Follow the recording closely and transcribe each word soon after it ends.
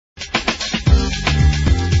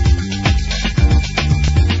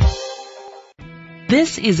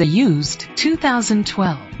This is a used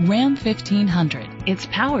 2012 Ram 1500. It's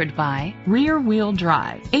powered by rear-wheel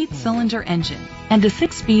drive, 8-cylinder engine, and a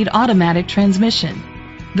 6-speed automatic transmission.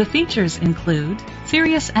 The features include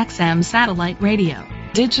Sirius XM satellite radio,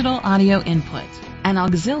 digital audio input, an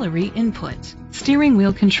auxiliary input, steering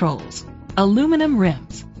wheel controls, aluminum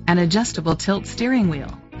rims, an adjustable tilt steering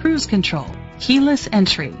wheel, cruise control, keyless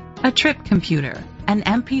entry, a trip computer, an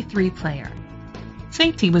MP3 player.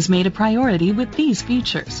 Safety was made a priority with these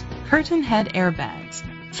features: curtain head airbags,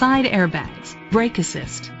 side airbags, brake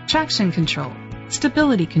assist, traction control,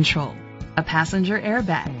 stability control, a passenger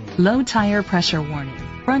airbag, low tire pressure warning,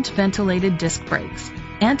 front ventilated disc brakes,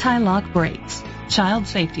 anti-lock brakes, child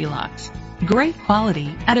safety locks. Great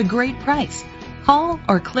quality at a great price. Call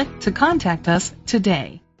or click to contact us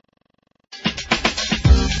today.